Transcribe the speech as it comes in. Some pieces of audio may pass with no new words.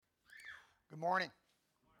Good morning.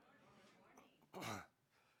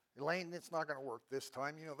 Elaine, it's not going to work this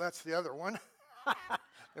time. You know, that's the other one.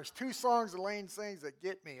 There's two songs Elaine sings that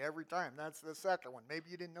get me every time. That's the second one.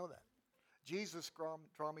 Maybe you didn't know that. Jesus,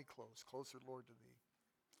 draw me close, closer, Lord, to thee.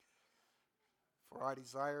 For I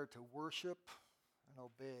desire to worship and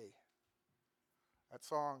obey. That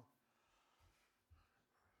song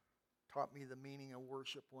taught me the meaning of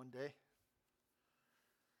worship one day.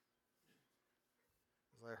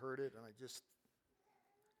 As I heard it, and I just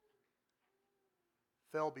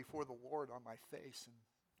fell before the Lord on my face and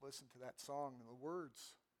listened to that song and the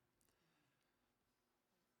words.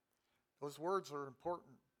 Those words are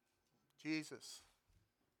important. Jesus,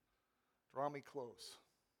 draw me close.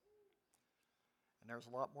 And there's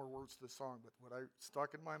a lot more words to the song, but what I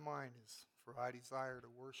stuck in my mind is, for I desire to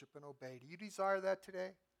worship and obey. Do you desire that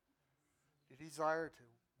today? Do you desire to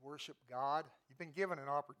worship God? You've been given an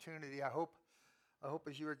opportunity. I hope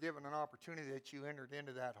as you were given an opportunity that you entered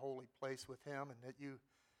into that holy place with Him and that you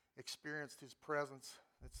experienced His presence.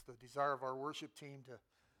 It's the desire of our worship team to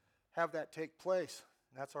have that take place.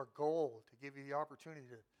 And that's our goal, to give you the opportunity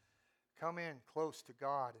to come in close to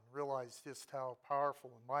God and realize just how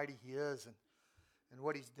powerful and mighty He is and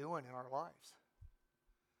what He's doing in our lives.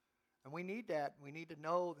 And we need that. We need to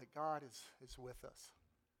know that God is with us.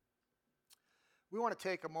 We want to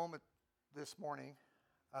take a moment this morning.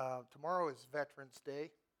 Tomorrow is Veterans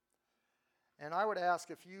Day. And I would ask,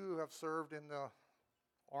 if you have served in the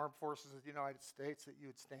Armed Forces of the United States, that you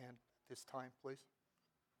would stand at this time, please.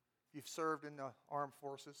 If you've served in the Armed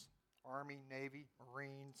Forces, Army, Navy,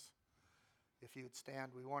 Marines, if you would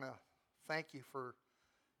stand, we want to thank you for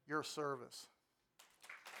your service.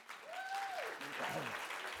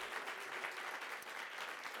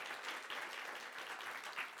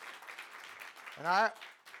 And I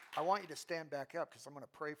want you to stand back up because I'm going to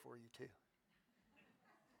pray for you too.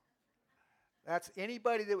 That's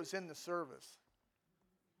anybody that was in the service.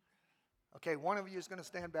 Okay, one of you is going to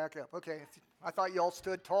stand back up. Okay, I thought you all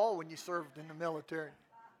stood tall when you served in the military.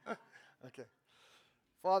 Okay.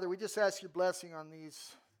 Father, we just ask your blessing on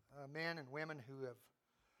these men and women who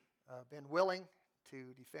have been willing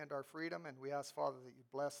to defend our freedom, and we ask, Father, that you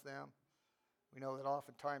bless them. We know that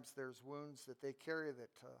oftentimes there's wounds that they carry that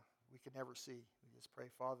we can never see. We just pray,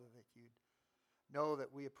 Father, that you'd know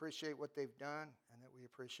that we appreciate what they've done and that we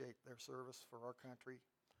appreciate their service for our country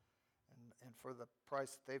and for the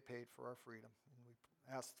price that they paid for our freedom. And we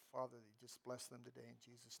ask, Father, that you just bless them today in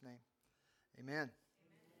Jesus' name. Amen.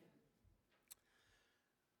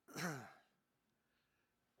 Amen.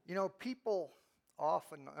 You know, people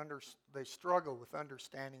often they struggle with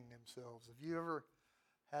understanding themselves. Have you ever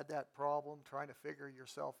had that problem trying to figure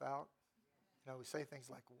yourself out? You know, we say things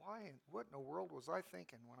like, what in the world was I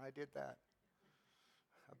thinking when I did that?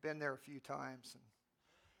 I've been there a few times.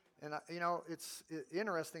 And you know, the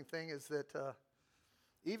interesting thing is that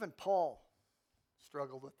even Paul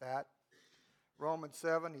struggled with that. Romans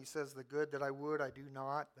 7, he says, the good that I would, I do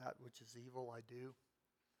not. That which is evil, I do.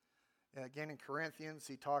 And again, in Corinthians,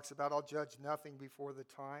 he talks about, I'll judge nothing before the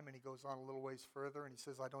time. And he goes on a little ways further, and he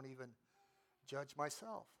says, I don't even judge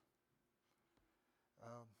myself.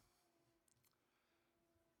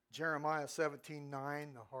 Jeremiah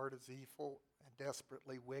 17:9, the heart is evil and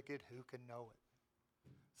desperately wicked, who can know it?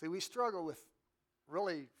 See, we struggle with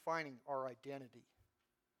really finding our identity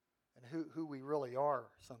and who we really are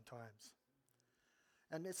sometimes.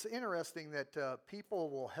 And it's interesting that people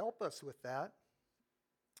will help us with that.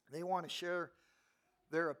 They want to share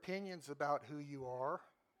their opinions about who you are.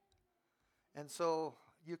 And so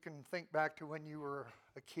you can think back to when you were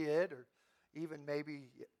a kid, or even maybe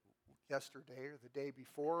yesterday or the day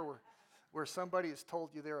before, where somebody has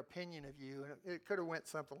told you their opinion of you. And it could have went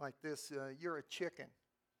something like this: you're a chicken,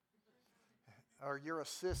 or you're a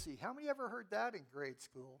sissy. How many ever heard that in grade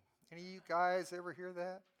school? Any of you guys ever hear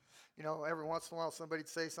that? You know, every once in a while somebody'd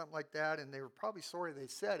say something like that, and they were probably sorry they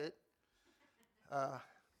said it.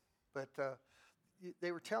 But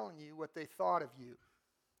they were telling you what they thought of you.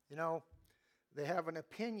 You know, they have an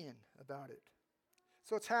opinion about it.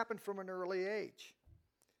 So it's happened from an early age.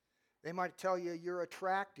 They might tell you you're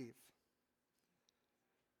attractive,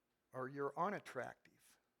 or you're unattractive,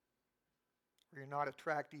 or you're not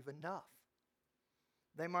attractive enough.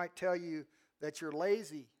 They might tell you that you're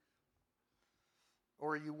lazy,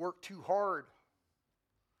 or you work too hard.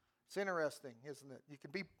 It's interesting, isn't it? You can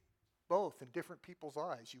be both in different people's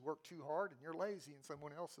eyes. You work too hard and you're lazy in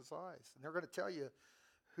someone else's eyes. And they're going to tell you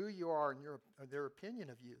who you are and their opinion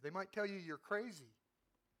of you. They might tell you you're crazy.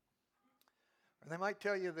 Or they might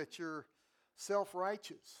tell you that you're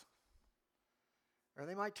self-righteous. Or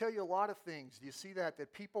they might tell you a lot of things. Do you see that?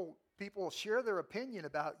 That people share their opinion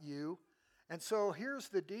about you, And so here's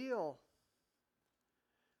the deal.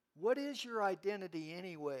 What is your identity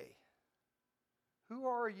anyway? Who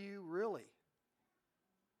are you really?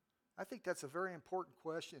 I think that's a very important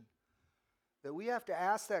question. That we have to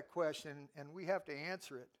ask that question and we have to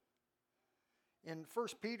answer it. In 1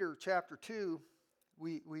 Peter chapter 2,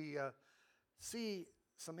 we see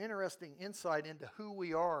some interesting insight into who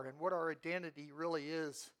we are and what our identity really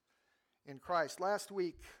is in Christ. Last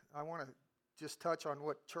week, I want to just touch on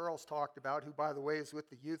what Charles talked about, who, by the way, is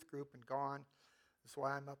with the youth group and gone. That's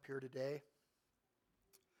why I'm up here today.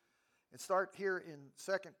 And start here in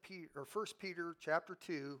 1 Peter chapter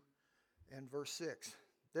 2 and verse 6.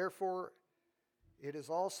 Therefore, it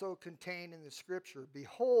is also contained in the scripture,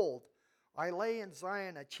 behold, I lay in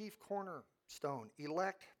Zion a chief cornerstone,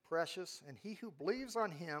 elect, precious, and he who believes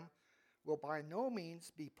on him will by no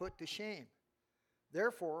means be put to shame.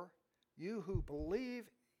 Therefore, you who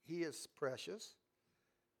believe he is precious,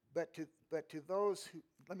 but to those who,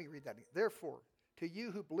 let me read that again. Therefore, to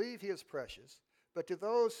you who believe he is precious, but to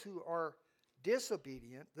those who are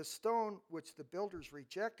disobedient, the stone which the builders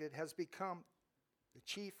rejected has become the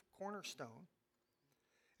chief cornerstone,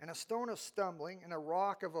 and a stone of stumbling and a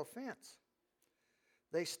rock of offense.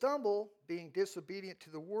 They stumble, being disobedient to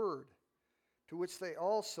the word, to which they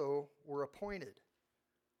also were appointed.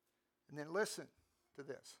 And then listen to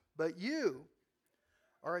this. But you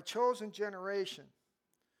are a chosen generation,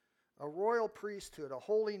 a royal priesthood, a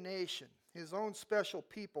holy nation, his own special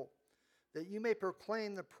people, that you may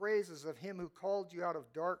proclaim the praises of him who called you out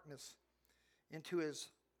of darkness into his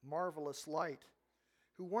marvelous light,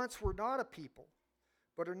 who once were not a people,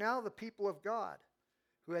 but are now the people of God,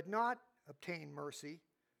 who had not obtained mercy,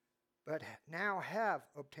 but now have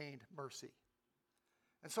obtained mercy.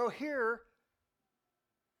 And so here,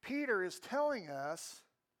 Peter is telling us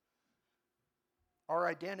our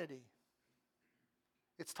identity.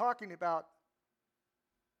 It's talking about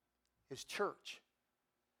his church.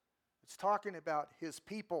 It's talking about his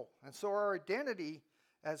people. And so our identity,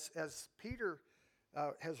 as Peter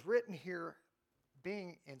has written here,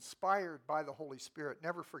 being inspired by the Holy Spirit.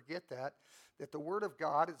 Never forget that the Word of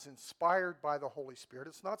God is inspired by the Holy Spirit.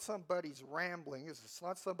 It's not somebody's rambling. It's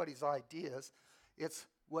not somebody's ideas. It's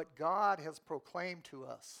what God has proclaimed to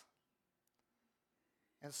us.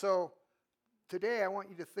 And so today I want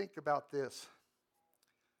you to think about this.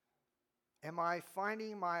 Am I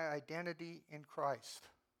finding my identity in Christ?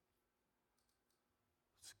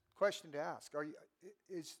 It's a question to ask. Are you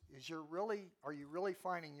really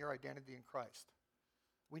finding your identity in Christ?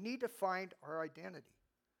 We need to find our identity.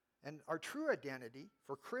 And our true identity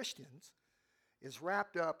for Christians is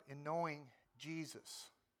wrapped up in knowing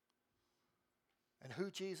Jesus and who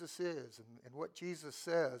Jesus is and what Jesus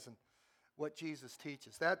says and what Jesus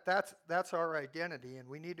teaches. That's our identity, and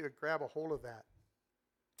we need to grab a hold of that.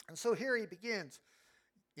 And so here he begins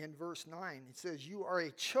in verse 9. He says, you are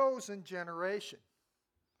a chosen generation.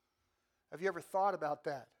 Have you ever thought about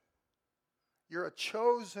that? You're a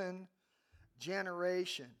chosen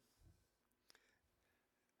generation.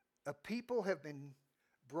 A people have been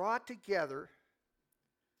brought together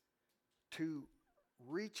to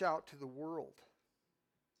reach out to the world,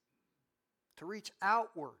 to reach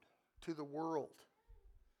outward to the world.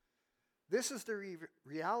 This is the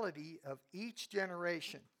reality of each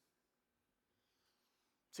generation.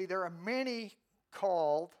 See, there are many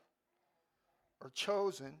called or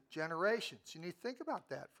chosen generations. You need to think about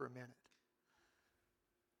that for a minute.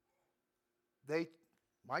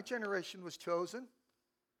 My generation was chosen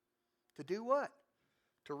to do what?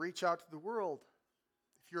 To reach out to the world.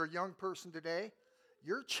 If you're a young person today,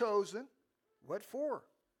 you're chosen, what for?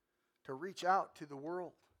 To reach out to the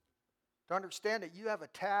world. To understand that you have a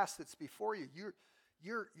task that's before you.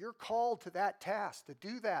 You're called to that task, to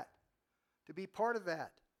do that, to be part of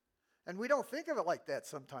that. And we don't think of it like that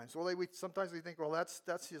sometimes. Well, sometimes we think, well, that's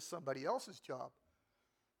just somebody else's job.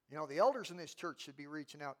 You know, the elders in this church should be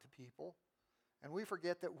reaching out to people. And we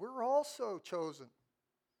forget that we're also chosen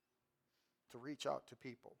to reach out to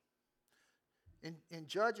people. In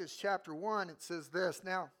Judges chapter 1, it says this.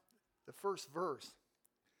 Now, the first verse. It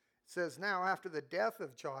says, now after the death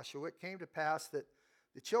of Joshua, it came to pass that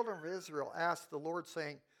the children of Israel asked the Lord,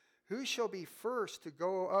 saying, who shall be first to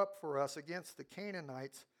go up for us against the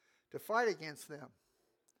Canaanites to fight against them?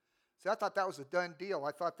 See, I thought that was a done deal.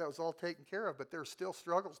 I thought that was all taken care of, but there's still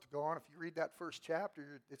struggles to go on. If you read that first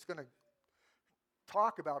chapter, it's going to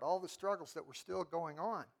talk about all the struggles that were still going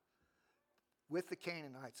on with the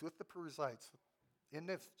Canaanites, with the Perizzites, in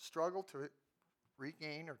the struggle to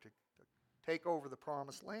regain or to take over the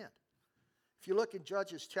promised land. If you look in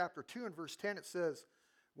Judges chapter 2 and verse 10, it says,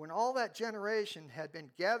 when all that generation had been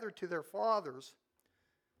gathered to their fathers,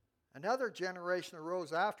 Another generation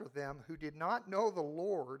arose after them who did not know the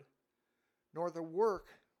Lord, nor the work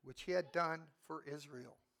which he had done for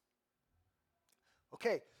Israel.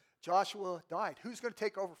 Okay, Joshua died. Who's going to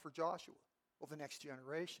take over for Joshua? Well, the next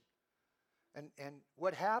generation. And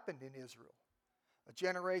what happened in Israel? A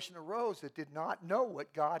generation arose that did not know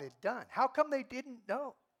what God had done. How come they didn't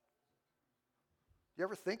know? You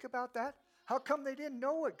ever think about that? How come they didn't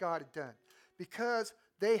know what God had done? Because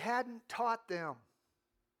they hadn't taught them.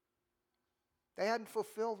 They hadn't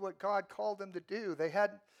fulfilled what God called them to do. They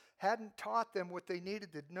hadn't taught them what they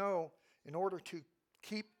needed to know in order to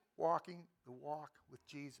keep walking the walk with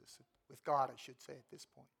Jesus, with God, I should say at this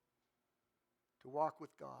point. To walk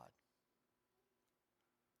with God.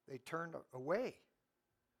 They turned away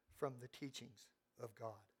from the teachings of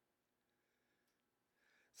God.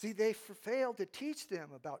 See, they failed to teach them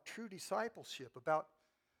about true discipleship, about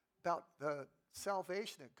the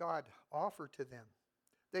salvation that God offered to them.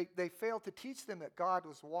 They failed to teach them that God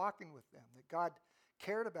was walking with them, that God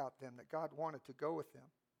cared about them, that God wanted to go with them.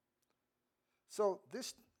 So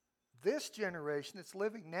this generation that's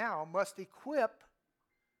living now must equip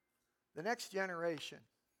the next generation.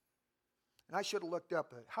 And I should have looked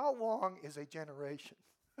up how long is a generation?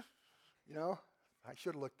 I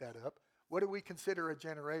should have looked that up. What do we consider a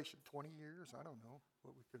generation? 20 years? I don't know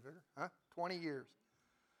what we consider. 20 years.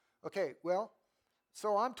 Okay, well,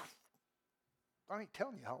 so I ain't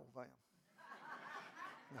telling you how old I am.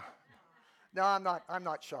 No, I'm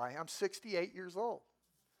not shy. I'm 68 years old.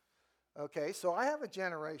 Okay, so I have a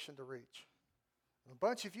generation to reach. A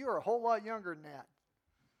bunch of you are a whole lot younger than that.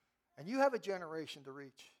 And you have a generation to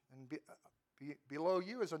reach. And below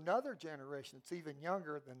you is another generation that's even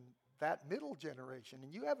younger than that middle generation.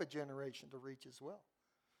 And you have a generation to reach as well.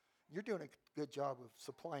 You're doing a good job of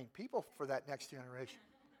supplying people for that next generation.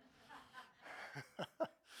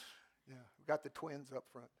 Yeah, we've got the twins up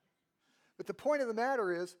front. But the point of the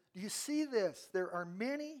matter is, do you see this? There are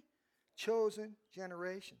many chosen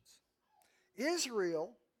generations.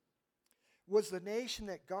 Israel was the nation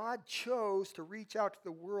that God chose to reach out to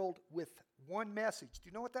the world with one message. Do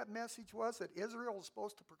you know what that message was that Israel was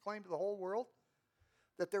supposed to proclaim to the whole world?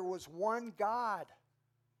 That there was one God.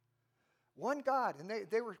 One God. And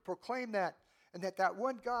they were to proclaim that. And that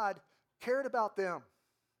one God cared about them.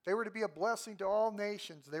 They were to be a blessing to all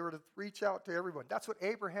nations. They were to reach out to everyone. That's what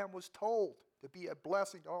Abraham was told, to be a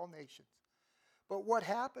blessing to all nations. But what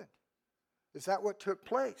happened? Is that what took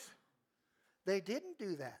place? They didn't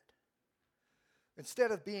do that.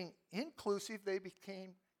 Instead of being inclusive, they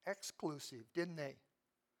became exclusive, didn't they?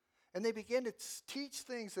 And they began to teach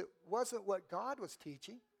things that wasn't what God was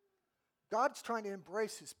teaching. God's trying to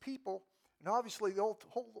embrace his people. And obviously the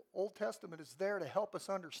whole Old Testament is there to help us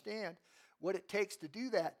understand what it takes to do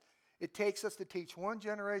that. It takes us to teach one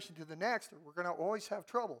generation to the next, or we're going to always have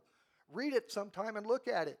trouble. Read it sometime and look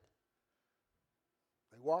at it.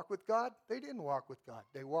 They walk with God, they didn't walk with God.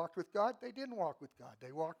 They walked with God, they didn't walk with God.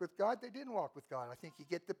 They walked with God, they didn't walk with God. I think you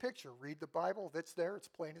get the picture. Read the Bible, if it's there, it's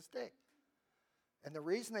plain as day. And the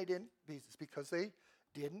reason they didn't is because they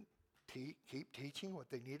didn't keep teaching what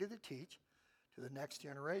they needed to teach to the next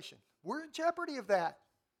generation. We're in jeopardy of that.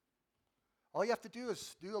 All you have to do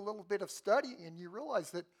is do a little bit of study, and you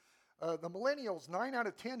realize that the millennials, 9 out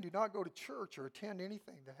of 10, do not go to church or attend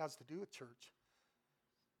anything that has to do with church.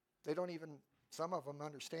 They don't even, some of them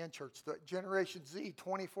understand church. The Generation Z,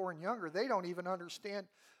 24 and younger, they don't even understand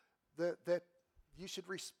that you should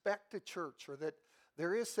respect the church, or that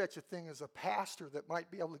there is such a thing as a pastor that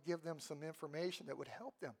might be able to give them some information that would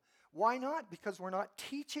help them. Why not? Because we're not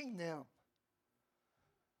teaching them.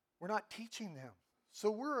 We're not teaching them.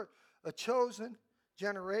 So we're a chosen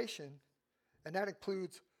generation, and that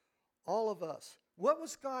includes all of us. What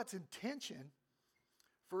was God's intention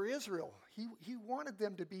for Israel? He wanted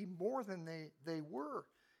them to be more than they were.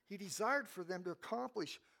 He desired for them to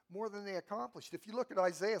accomplish more than they accomplished. If you look at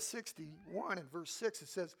Isaiah 61 and verse 6, it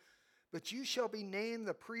says, "But you shall be named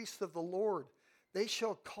the priests of the Lord. They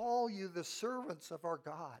shall call you the servants of our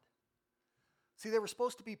God." See, they were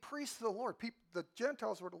supposed to be priests of the Lord. The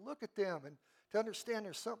Gentiles were to look at them and to understand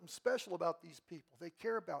there's something special about these people. They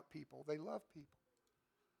care about people. They love people.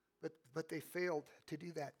 But they failed to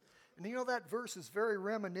do that. And you know, that verse is very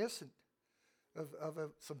reminiscent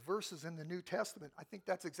of some verses in the New Testament. I think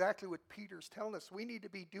that's exactly what Peter's telling us. We need to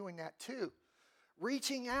be doing that too.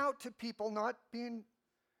 Reaching out to people, not being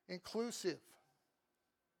inclusive.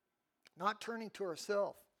 Not turning to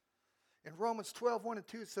ourselves. In Romans 12, 1 and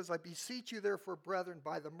 2, it says, "I beseech you therefore, brethren,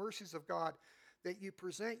 by the mercies of God, that you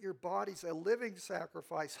present your bodies a living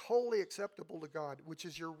sacrifice, wholly acceptable to God, which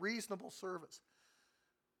is your reasonable service."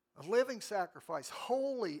 A living sacrifice,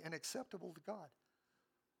 holy and acceptable to God.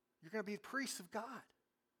 You're going to be priests of God.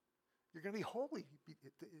 You're going to be holy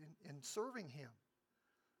in serving him.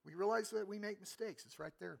 We realize that we make mistakes. It's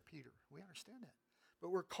right there in Peter. We understand that.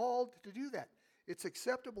 But we're called to do that. It's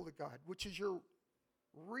acceptable to God, which is your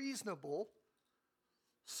reasonable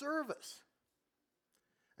service.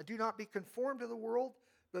 And do not be conformed to the world,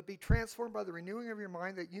 but be transformed by the renewing of your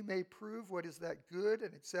mind, that you may prove what is that good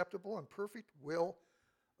and acceptable and perfect will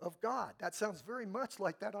of God. That sounds very much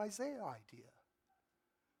like that Isaiah idea.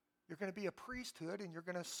 You're going to be a priesthood and you're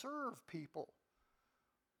going to serve people.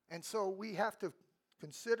 And so we have to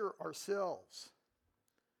consider ourselves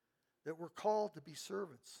that we're called to be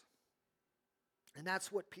servants. And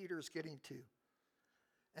that's what Peter's getting to.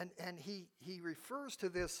 And he refers to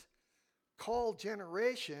this called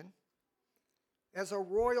generation as a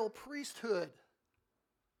royal priesthood,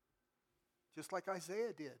 just like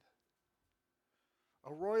Isaiah did.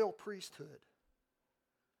 A royal priesthood.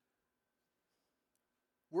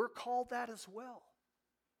 We're called that as well.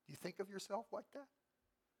 Do you think of yourself like that?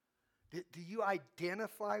 Do you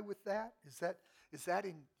identify with that? Is that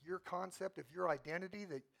in your concept of your identity,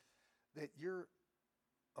 that you're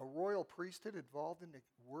a royal priesthood involved in the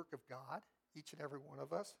work of God, each and every one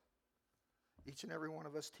of us? Each and every one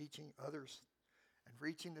of us teaching others and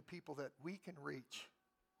reaching the people that we can reach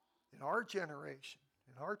in our generation,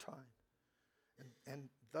 in our time, and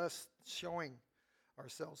thus showing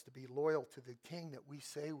ourselves to be loyal to the King that we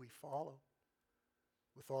say we follow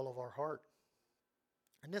with all of our heart.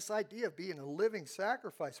 And this idea of being a living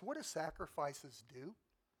sacrifice, what do sacrifices do?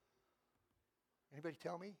 Anybody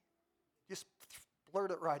tell me? Just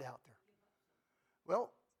blurt it right out there.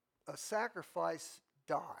 Well, a sacrifice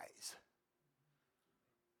dies.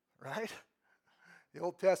 Right? The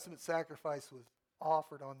Old Testament sacrifice was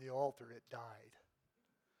offered on the altar. It died.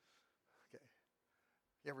 Okay.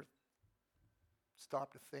 You ever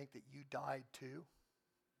stop to think that you died too?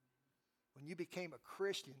 When you became a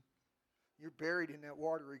Christian, you're buried in that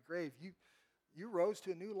watery grave. You rose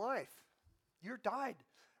to a new life. You're died.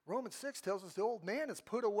 Romans 6 tells us the old man is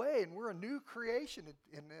put away and we're a new creation.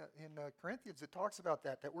 In Corinthians it talks about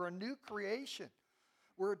that we're a new creation.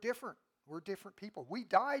 We're different people. We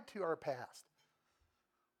died to our past.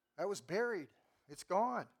 That was buried. It's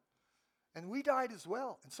gone. And we died as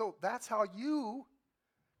well. And so that's how you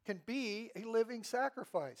can be a living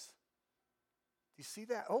sacrifice. Do you see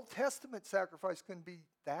that? Old Testament sacrifice couldn't be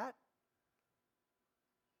that.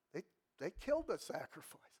 They killed the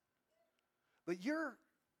sacrifice. But you're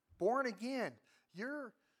born again.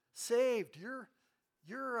 You're saved. You're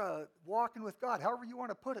walking with God, however you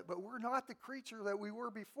want to put it. But we're not the creature that we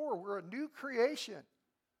were before. We're a new creation.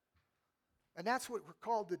 And that's what we're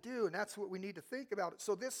called to do, and that's what we need to think about.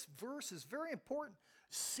 So this verse is very important.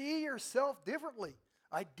 See yourself differently.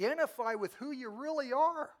 Identify with who you really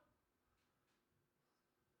are.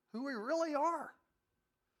 Who we really are.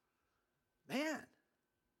 Man,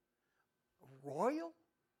 a royal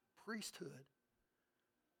priesthood,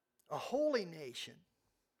 a holy nation,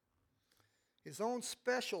 his own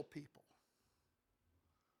special people.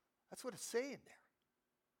 That's what it's saying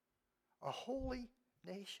there. A holy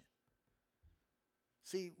nation.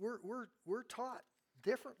 See, we're taught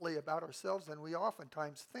differently about ourselves than we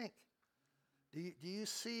oftentimes think. Do you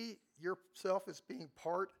see yourself as being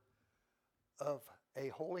part of a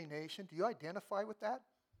holy nation? Do you identify with that?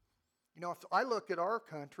 You know, if I look at our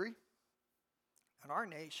country and our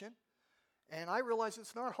nation, and I realize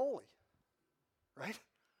it's not holy, right?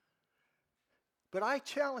 But I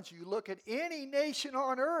challenge you, look at any nation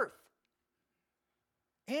on earth,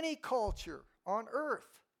 any culture on earth,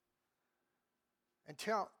 and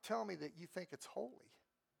tell me that you think it's holy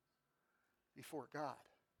before God.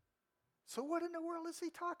 So what in the world is he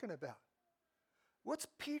talking about? What's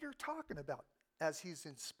Peter talking about as he's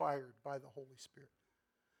inspired by the Holy Spirit?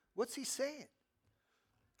 What's he saying?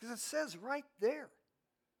 Because it says right there,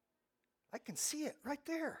 I can see it right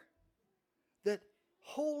there, that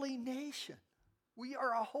holy nation. We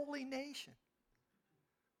are a holy nation.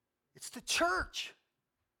 It's the church.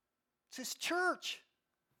 It's his church.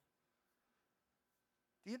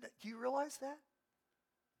 Do you realize that?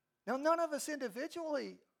 Now, none of us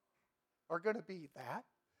individually are going to be that,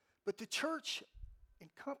 but the church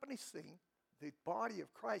encompassing the body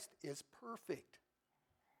of Christ is perfect.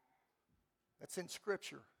 That's in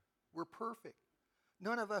Scripture. We're perfect.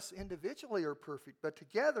 None of us individually are perfect, but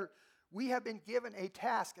together we have been given a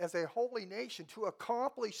task as a holy nation to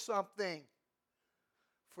accomplish something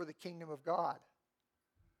for the kingdom of God.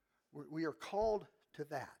 We are called to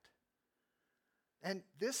that. And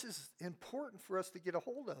this is important for us to get a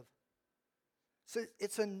hold of. So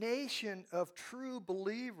it's a nation of true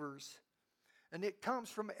believers, and it comes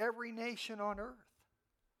from every nation on earth.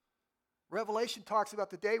 Revelation talks about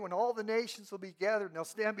the day when all the nations will be gathered and they'll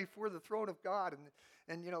stand before the throne of God,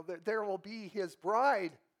 and there will be his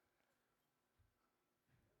bride.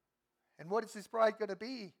 And what is his bride going to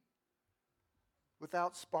be?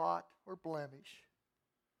 Without spot or blemish.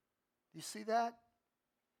 Do you see that?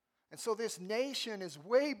 And so this nation is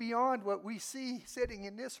way beyond what we see sitting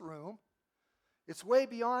in this room. It's way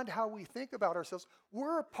beyond how we think about ourselves.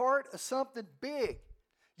 We're a part of something big.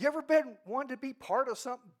 You ever been wanting to be part of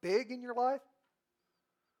something big in your life?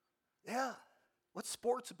 Yeah. What's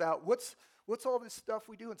sports about? What's all this stuff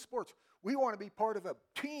we do in sports? We want to be part of a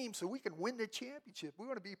team so we can win the championship. We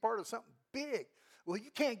want to be part of something big. Well,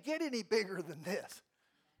 you can't get any bigger than this.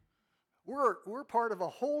 We're part of a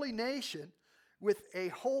holy nation with a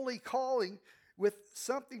holy calling, with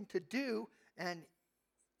something to do, and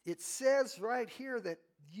it says right here that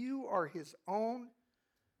you are his own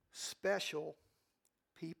special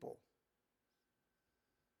people.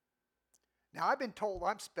 Now, I've been told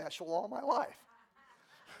I'm special all my life.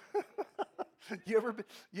 You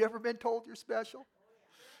ever been told you're special?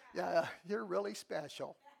 Yeah, you're really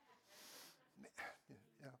special.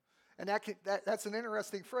 Yeah. And that's an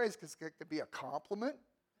interesting phrase because it could be a compliment.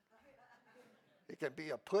 It could be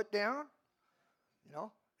a put down.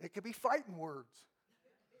 It could be fighting words.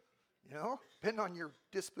 Depending on your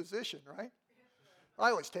disposition, right? I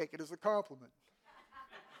always take it as a compliment.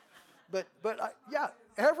 But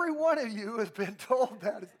every one of you has been told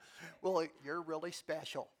that. Well, you're really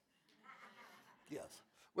special. Yes.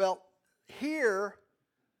 Well, here,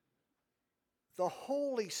 the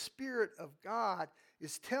Holy Spirit of God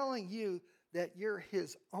is telling you that you're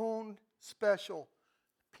his own special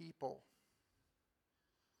people.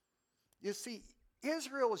 You see,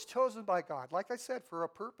 Israel was chosen by God, like I said, for a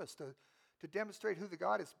purpose, to demonstrate who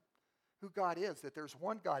God is, that there's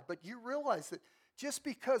one God. But you realize that just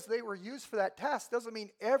because they were used for that task doesn't mean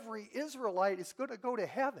every Israelite is going to go to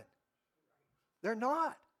heaven. They're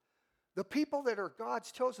not. The people that are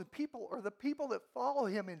God's chosen people are the people that follow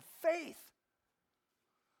him in faith.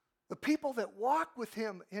 The people that walk with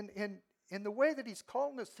him in the way that he's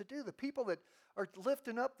calling us to do. The people that are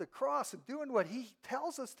lifting up the cross and doing what he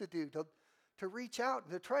tells us to do, to reach out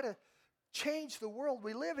and to try to change the world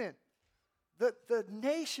we live in. The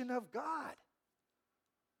nation of God.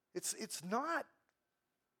 It's not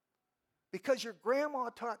because your grandma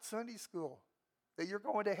taught Sunday school that you're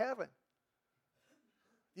going to heaven.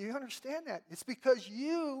 Do you understand that? It's because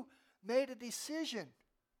you made a decision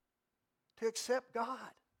to accept God.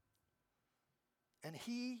 And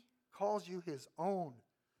he calls you his own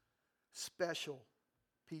special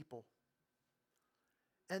people.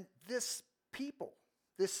 And this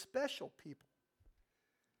special people,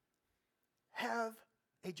 have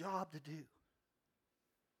a job to do.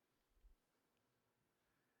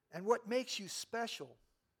 And what makes you special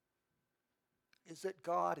is that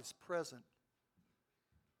God is present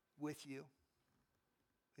with you.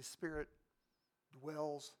 His Spirit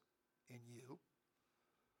dwells in you.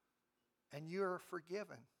 And you're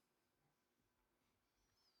forgiven.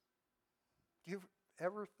 Do you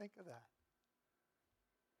ever think of that?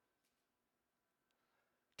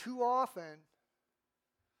 Too often,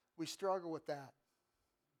 we struggle with that.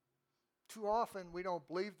 Too often, we don't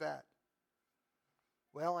believe that.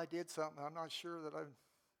 Well, I did something. I'm not sure that I'm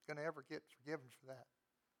going to ever get forgiven for that.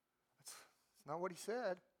 That's not what he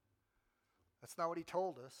said. That's not what he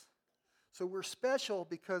told us. So we're special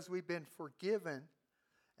because we've been forgiven.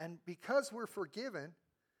 And because we're forgiven,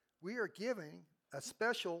 we are given a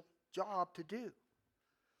special job to do.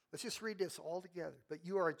 Let's just read this all together. But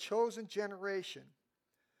you are a chosen generation,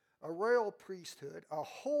 a royal priesthood, a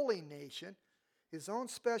holy nation, his own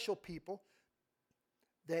special people,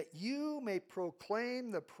 that you may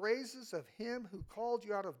proclaim the praises of him who called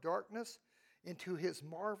you out of darkness into his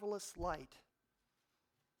marvelous light.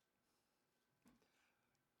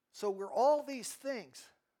 So we're all these things.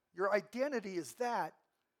 Your identity is that,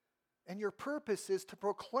 and your purpose is to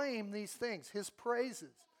proclaim these things, his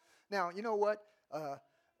praises. Now, you know what?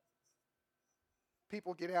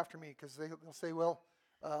 People get after me because they'll say, well,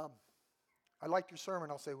 I liked your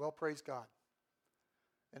sermon. I'll say, well, praise God.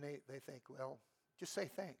 And they think, well, just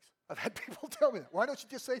say thanks. I've had people tell me that. Why don't you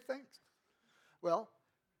just say thanks? Well,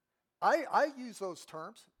 I use those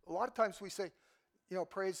terms. A lot of times we say,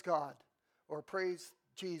 praise God or praise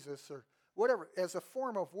Jesus or whatever as a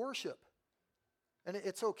form of worship. And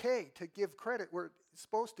it's okay to give credit where it's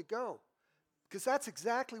supposed to go. Because that's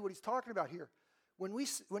exactly what he's talking about here. When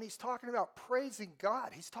he's talking about praising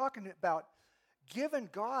God, he's talking about giving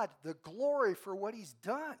God the glory for what he's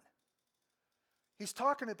done. He's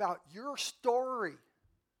talking about your story.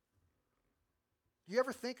 Do you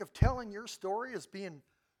ever think of telling your story as being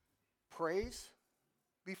praise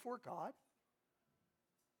before God?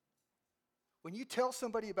 When you tell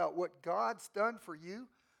somebody about what God's done for you,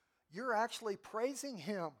 you're actually praising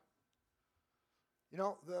Him. You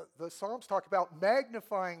know, the Psalms talk about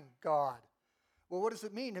magnifying God. Well, what does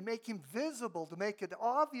it mean? To make Him visible, to make it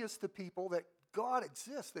obvious to people that God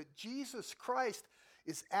exists, that Jesus Christ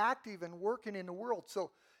is active and working in the world.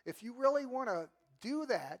 So if you really want to do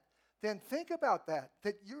that, then think about that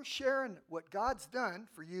you're sharing what God's done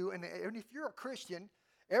for you. And if you're a Christian,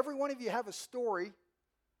 every one of you have a story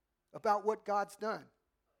about what God's done.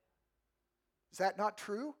 Is that not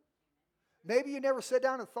true? Maybe you never sat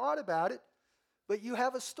down and thought about it, but you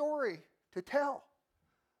have a story to tell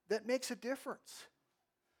that makes a difference.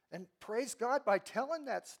 And praise God by telling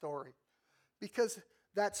that story, because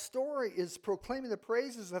that story is proclaiming the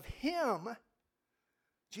praises of Him,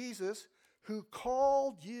 Jesus, who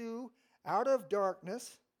called you out of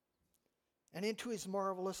darkness and into His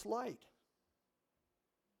marvelous light.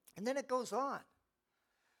 And then it goes on.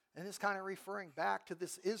 And it's kind of referring back to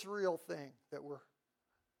this Israel thing that we're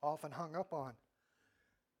often hung up on.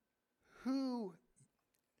 Who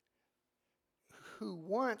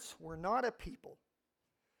once were not a people,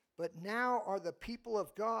 but now are the people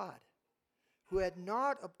of God, who had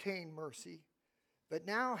not obtained mercy, but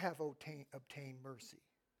now have obtained mercy.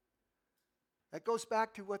 That goes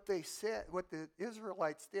back to what they said, what the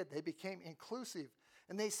Israelites did. They became inclusive.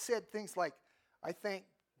 And they said things like, I thank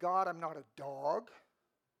God I'm not a dog,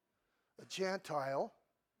 a Gentile.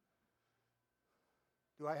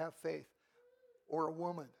 Do I have faith? Or a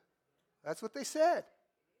woman. That's what they said.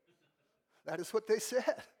 That is what they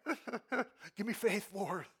said. Give me faith,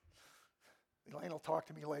 Lord. Elaine will talk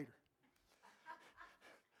to me later.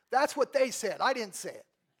 That's what they said. I didn't say it.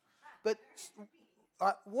 But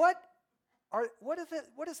what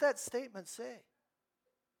does that statement say?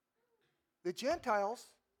 The Gentiles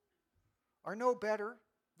are no better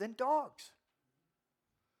than dogs.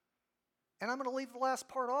 And I'm going to leave the last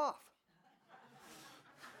part off.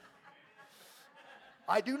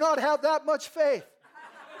 I do not have that much faith.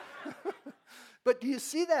 But do you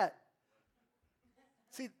see that?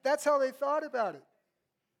 See, that's how they thought about it.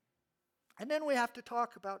 And then we have to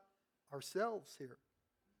talk about ourselves here.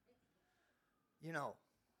 You know,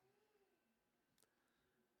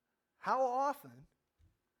 how often,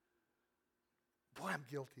 boy, I'm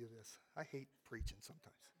guilty of this. I hate preaching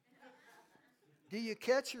sometimes. Do you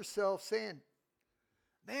catch yourself saying,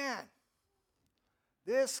 man,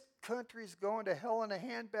 this country's going to hell in a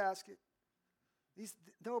handbasket.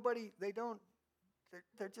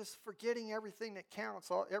 They're just forgetting everything that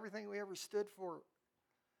counts, everything we ever stood for.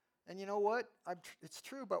 And you know what? It's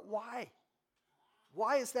true, but why?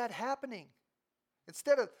 Why is that happening?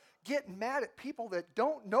 Instead of getting mad at people that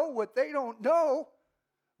don't know what they don't know,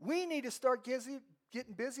 we need to start getting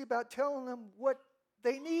busy about telling them what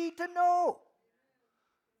they need to know.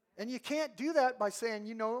 And you can't do that by saying,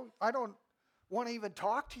 you know, I don't want to even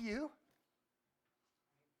talk to you.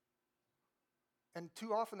 And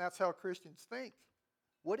too often that's how Christians think.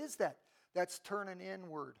 What is that? That's turning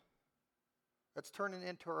inward. That's turning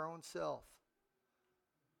into our own self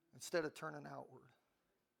instead of turning outward.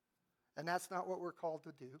 And that's not what we're called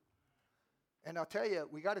to do. And I'll tell you,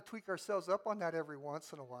 we got to tweak ourselves up on that every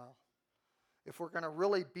once in a while if we're going to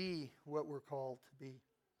really be what we're called to be.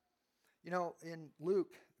 You know, in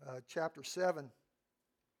Luke chapter 7,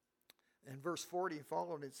 in verse 40 and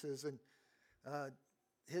following, it says, and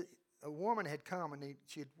a woman had come and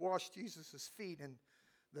she had washed Jesus' feet, and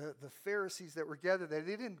the Pharisees that were gathered there,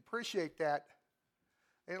 they didn't appreciate that.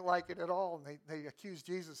 They didn't like it at all, and they accused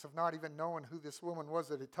Jesus of not even knowing who this woman was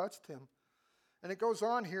that had touched him. And it goes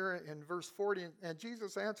on here in verse 40, and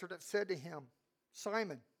Jesus answered and said to him,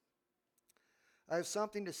 Simon, I have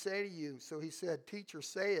something to say to you. So he said, Teacher,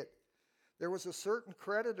 say it. There was a certain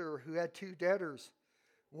creditor who had 2 debtors.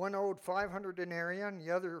 One owed 500 denarii and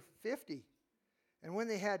the other 50. And when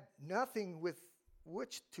they had nothing with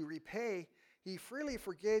which to repay, he freely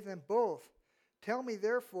forgave them both. Tell me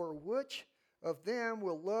therefore, which of them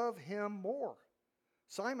will love him more?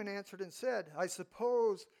 Simon answered and said, I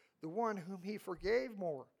suppose the one whom he forgave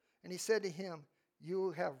more. And he said to him,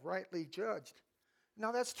 You have rightly judged.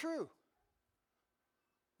 Now that's true.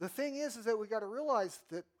 The thing is that we got to realize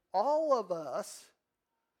that all of us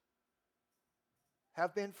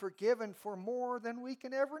have been forgiven for more than we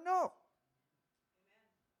can ever know.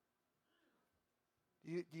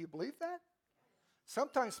 Do you believe that?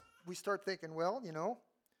 Sometimes we start thinking, well, you know,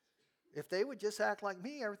 if they would just act like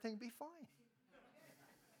me, everything would be fine.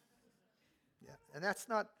 Yeah, and that's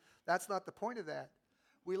not the point of that.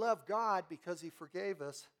 We love God because he forgave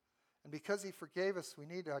us, and because he forgave us, we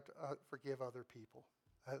need to forgive other people.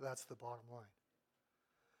 That's the bottom line.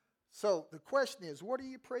 So the question is, what are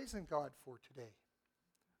you praising God for today?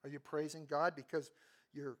 Are you praising God because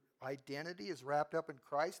your identity is wrapped up in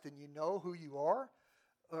Christ and you know who you are?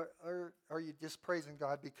 Or are you just praising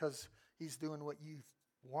God because he's doing what you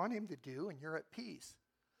want him to do and you're at peace?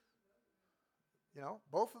 You know,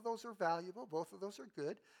 both of those are valuable. Both of those are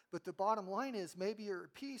good. But the bottom line is maybe you're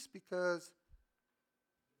at peace because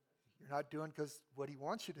you're not doing because what he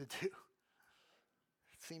wants you to do.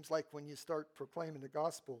 It seems like when you start proclaiming the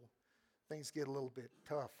gospel, things get a little bit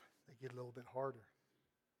tough. They get a little bit harder.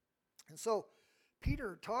 And so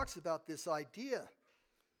Peter talks about this idea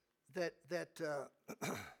that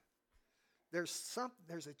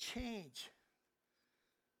there's a change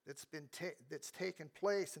that's taken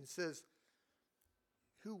place, and it says,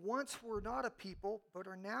 who once were not a people, but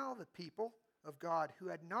are now the people of God, who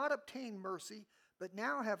had not obtained mercy, but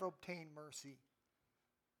now have obtained mercy.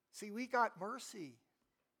 See, we got mercy.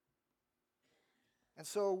 And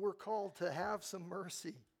so we're called to have some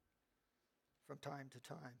mercy from time to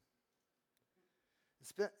time.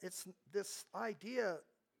 It's this idea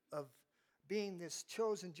of being this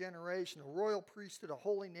chosen generation, a royal priesthood, a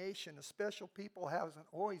holy nation, a special people hasn't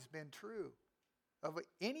always been true of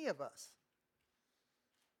any of us.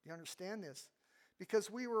 Do you understand this? Because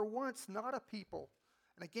we were once not a people.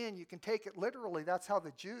 And again, you can take it literally. That's how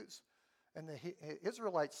the Jews and the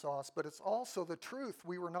Israelites saw us. But it's also the truth.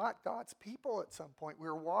 We were not God's people at some point. We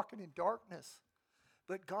were walking in darkness.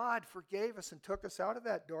 But God forgave us and took us out of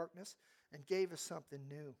that darkness and gave us something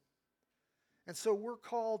new. And so we're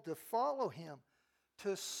called to follow him,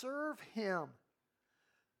 to serve him,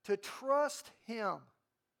 to trust him.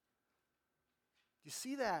 Do you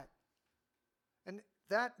see that? And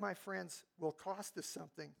that, my friends, will cost us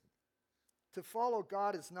something. To follow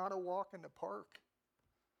God is not a walk in the park.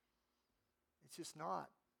 It's just not.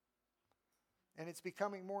 And it's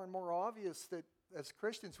becoming more and more obvious that as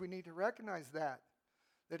Christians we need to recognize that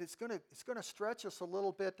it's going to stretch us a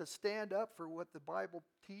little bit to stand up for what the Bible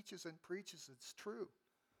teaches and preaches. It's true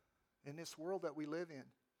in this world that we live in.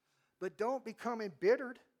 But don't become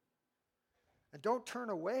embittered and don't turn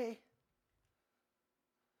away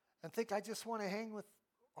and think, I just want to hang with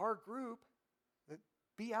our group.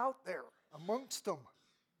 Be out there amongst them.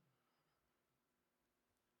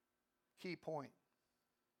 Key point.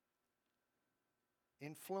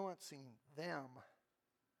 Influencing them,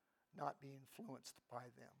 not be influenced by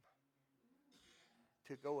them.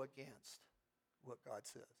 To go against what God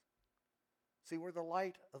says. See, we're the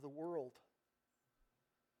light of the world.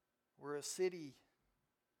 We're a city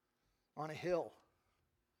on a hill.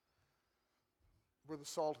 We're the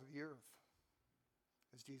salt of the earth,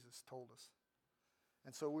 as Jesus told us.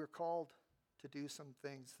 And so we're called to do some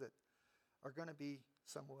things that are going to be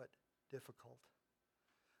somewhat difficult.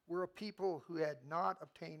 We're a people who had not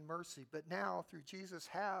obtained mercy, but now through Jesus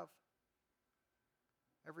have.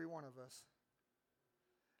 Every one of us.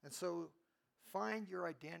 And so find your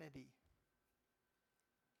identity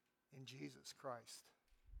in Jesus Christ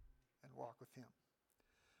and walk with him.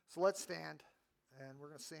 So let's stand and we're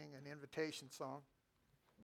going to sing an invitation song.